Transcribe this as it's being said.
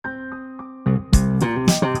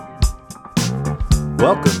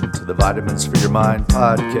Welcome to the Vitamins for Your Mind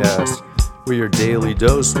podcast, where your daily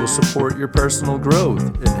dose will support your personal growth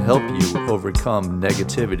and help you overcome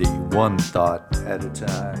negativity one thought at a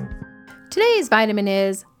time. Today's vitamin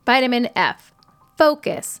is vitamin F,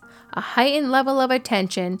 focus, a heightened level of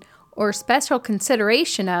attention or special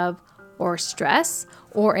consideration of, or stress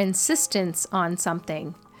or insistence on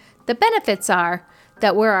something. The benefits are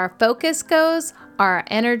that where our focus goes, our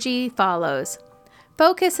energy follows.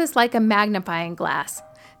 Focus is like a magnifying glass.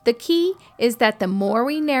 The key is that the more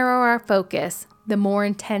we narrow our focus, the more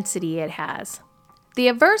intensity it has. The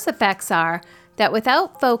adverse effects are that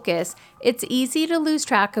without focus, it's easy to lose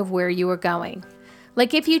track of where you are going.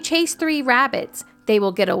 Like if you chase 3 rabbits, they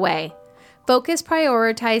will get away. Focus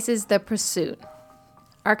prioritizes the pursuit.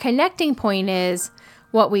 Our connecting point is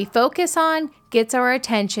what we focus on gets our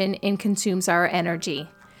attention and consumes our energy.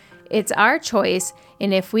 It's our choice,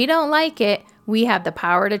 and if we don't like it, we have the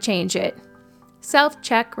power to change it.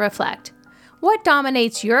 Self-check, reflect. What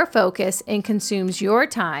dominates your focus and consumes your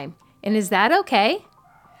time? And is that okay?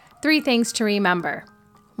 3 things to remember.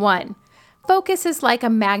 1. Focus is like a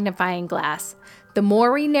magnifying glass. The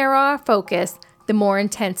more we narrow our focus, the more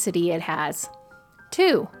intensity it has.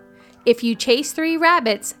 2. If you chase 3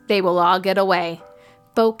 rabbits, they will all get away.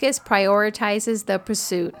 Focus prioritizes the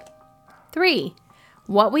pursuit. 3.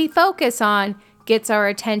 What we focus on gets our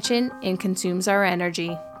attention and consumes our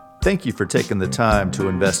energy. Thank you for taking the time to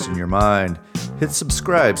invest in your mind. Hit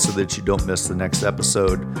subscribe so that you don't miss the next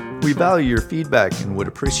episode. We value your feedback and would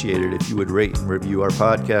appreciate it if you would rate and review our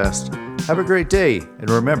podcast. Have a great day, and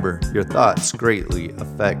remember, your thoughts greatly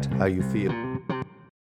affect how you feel.